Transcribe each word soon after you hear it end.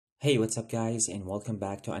Hey, what's up guys, and welcome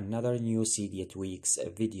back to another new Cydia tweaks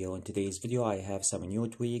video. In today's video I have some new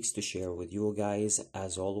tweaks to share with you guys.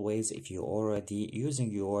 As always, if you're already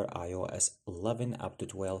using your iOS 11 up to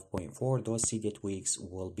 12.4, those Cydia tweaks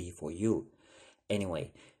will be for you.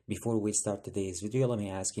 Anyway, before we start today's video, let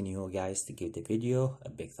me asking you guys to give the video a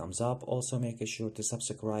big thumbs up. Also make sure to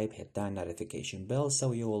subscribe, hit that notification bell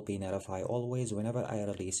so you will be notified always whenever I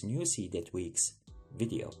release a new Cydia tweaks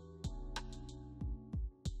video.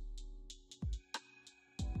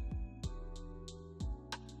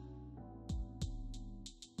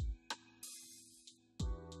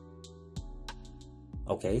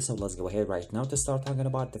 Okay, so let's go ahead right now to start talking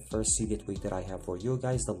about the first Cydia tweak that I have for you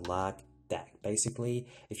guys, the LockDock. Basically,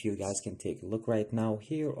 if you guys can take a look right now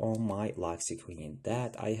here on my lock screen,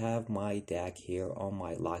 that I have my DAC here on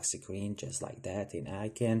my lock screen just like that, and I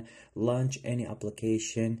can launch any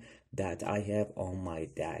application that I have on my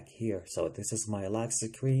DAC here. So this is my lock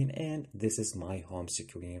screen and this is my home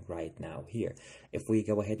screen right now here. If we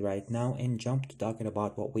go ahead right now and jump to talking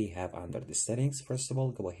about what we have under the settings, first of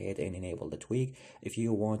all, go ahead and enable the tweak. If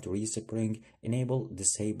you want to respring, enable,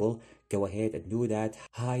 disable, go ahead and do that.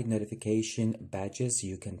 Hide notification badges,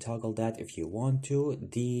 you can toggle that if you want to.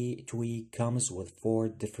 The tweak comes with 4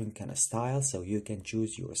 different kind of styles, so you can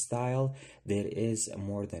choose your style. There is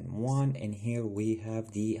more than one, and here we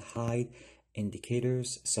have the hide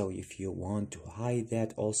indicators. So if you want to hide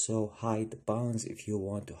that, also hide the bounds if you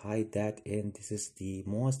want to hide that, and this is the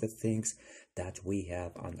most things that we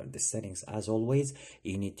have under the settings. As always,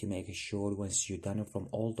 you need to make sure once you're done from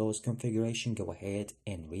all those configuration, go ahead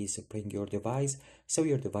and respring your device so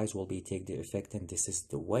your device will be take the effect, and this is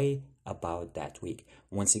the way about that tweak.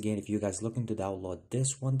 Once again, if you guys looking to download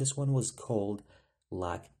this one was called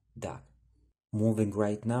LockDock. Moving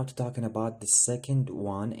right now to talking about the second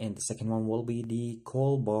one, and the second one will be the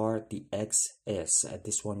Kolbar, the XS.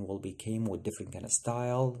 This one will be came with different kind of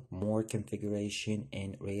style, more configuration,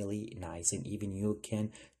 and really nice. And even you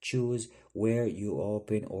can choose where you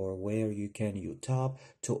open or where you tap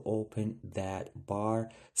to open that bar.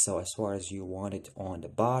 So as far as you want it on the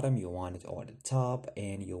bottom, you want it on the top,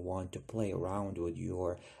 and you want to play around with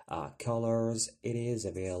your colors, it is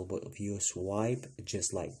available. If you swipe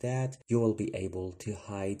just like that, you will be able to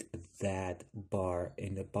hide that bar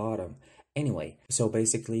in the bottom. Anyway, so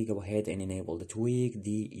basically go ahead and enable the tweak,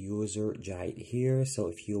 the user guide here. So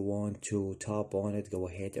if you want to tap on it, go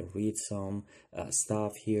ahead and read some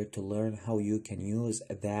stuff here to learn how you can use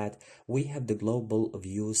that. We have the global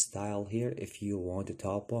view style here. If you want to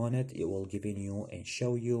tap on it, it will give you and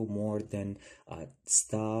show you more than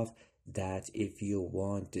stuff that if you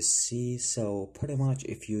want to see. So pretty much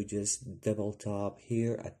if you just double tap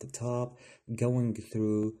here at the top, going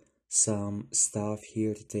through some stuff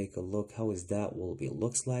here to take a look how is that will be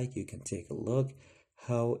looks like. You can take a look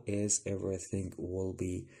how is everything will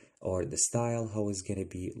be, or the style how is gonna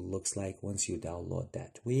be looks like once you download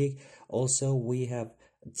that tweak. Also we have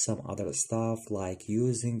some other stuff like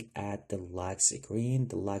using at the lock screen,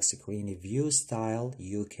 the lock screen view style.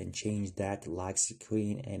 You can change that lock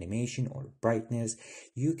screen animation or brightness.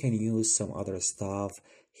 You can use some other stuff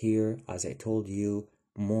here, as I told you,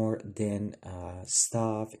 more than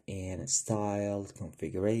stuff and style,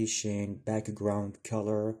 configuration, background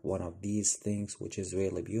color, one of these things which is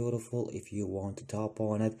really beautiful. If you want to tap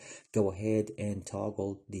on it, go ahead and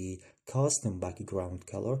toggle the custom background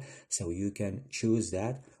color so you can choose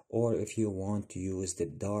that. Or if you want to use the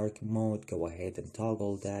dark mode, go ahead and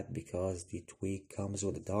toggle that because the tweak comes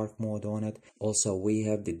with the dark mode on it. Also, we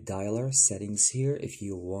have the dialer settings here. If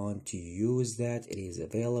you want to use that, it is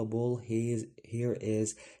available. Here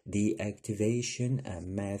is the activation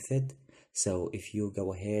method. So if you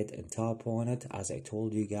go ahead and tap on it, as I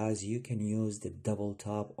told you guys, you can use the double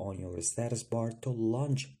tap on your status bar to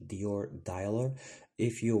launch your dialer.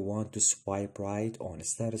 If you want to swipe right on the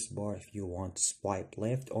status bar, if you want to swipe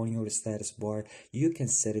left on your status bar, you can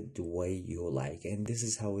set it the way you like. And this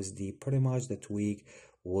is how is the pretty much the tweak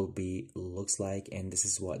will be looks like, and this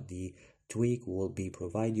is what the tweak will be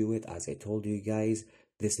provide you with. As I told you guys,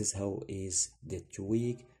 this is how is the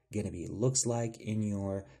tweak gonna be looks like in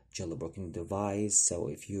your jailbroken device. So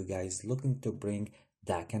if you guys looking to bring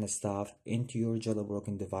that kind of stuff into your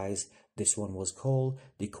jailbroken device, this one was called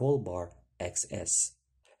the CallBarXS.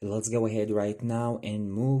 let's go ahead right now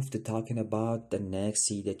and move to talking about the next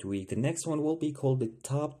Cydia tweak. The next one will be called the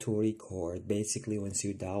TopToRecord. Basically, once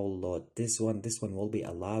you download this one will be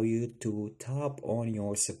allow you to tap on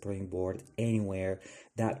your springboard anywhere.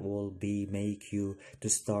 That will be make you to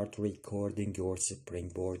start recording your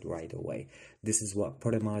springboard right away. This is what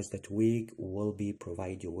pretty much the tweak will be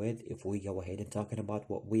provide you with. If we go ahead and talking about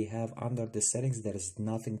what we have under the settings, there is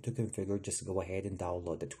nothing to configure. Just go ahead and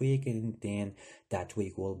download the tweak, and then that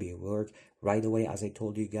tweak will be work right away. As I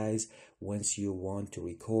told you guys, once you want to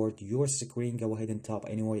record your screen, go ahead and tap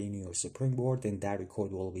anywhere in your springboard, and that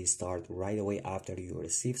record will be start right away after you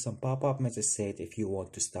receive some pop-up message said if you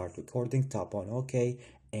want to start recording, tap on OK,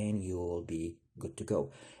 and you will be good to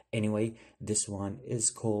go. Anyway, this one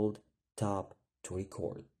is called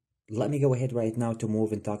TopToRecord. Let me go ahead right now to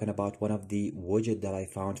move and talking about one of the widget that I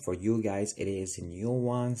found for you guys. It is a new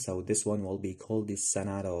one, so this one will be called the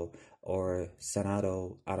Susanto or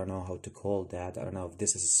Susanto. I don't know how to call that. I don't know if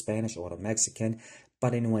this is Spanish or a Mexican,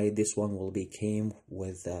 but anyway, this one will be came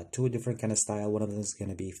with two different kind of style. One of them is going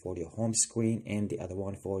to be for your home screen and the other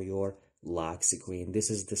one for your lock screen.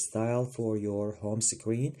 This is the style for your home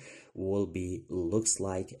screen. Will be looks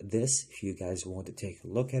like this. If you guys want to take a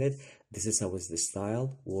look at it, this is how is the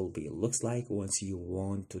style will be looks like once you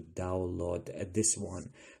want to download this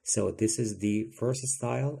one. So this is the first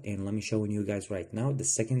style, and let me show you guys right now the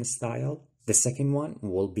second style. The second one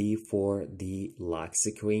will be for the lock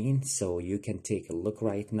screen, so you can take a look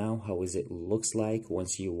right now how is it looks like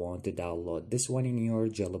once you want to download this one in your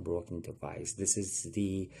jailbroken device. This is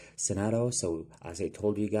the Susanto. So as I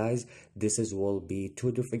told you guys, this is will be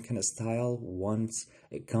two different kind of style. Once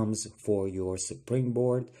it comes for your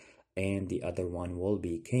springboard, and the other one will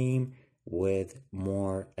be came with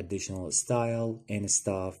more additional style and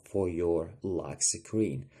stuff for your lock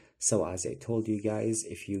screen. So as I told you guys,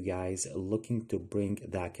 if you guys are looking to bring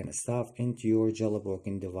that kind of stuff into your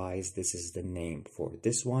jailbroken device, this is the name for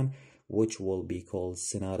this one, which will be called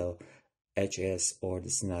Susanto HS or the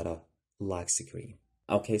Susanto lock screen.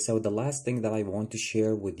 Okay, so the last thing that I want to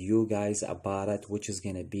share with you guys about it, which is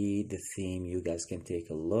gonna be the theme. You guys can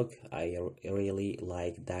take a look. I really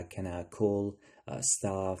like that kind of cool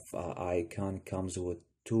stuff. Icon comes with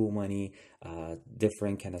too many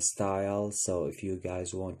different kind of styles. So if you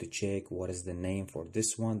guys want to check what is the name for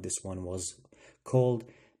this one was called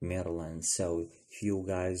Merlen. So if you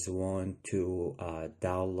guys want to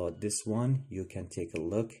download this one, you can take a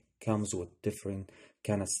look. Comes with different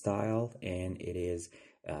kind of style, and it is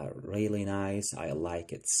really nice. I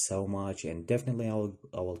like it so much, and definitely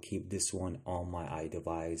I will keep this one on my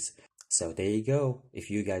iDevice. So there you go.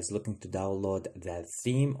 If you guys looking to download that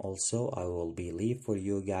theme, also I will be leave for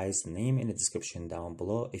you guys name in the description down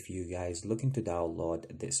below if you guys looking to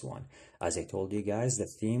download this one. As I told you guys, the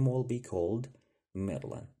theme will be called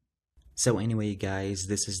Merlen. So anyway guys,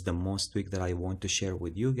 this is the most tweak that I want to share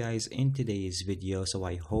with you guys in today's video. So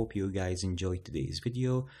I hope you guys enjoyed today's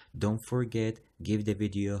video. Don't forget, give the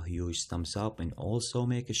video a huge thumbs up, and also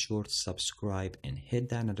make sure to subscribe and hit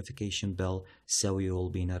that notification bell so you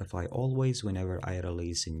will be notified always whenever I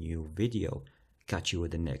release a new video. Catch you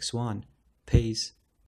with the next one. Peace.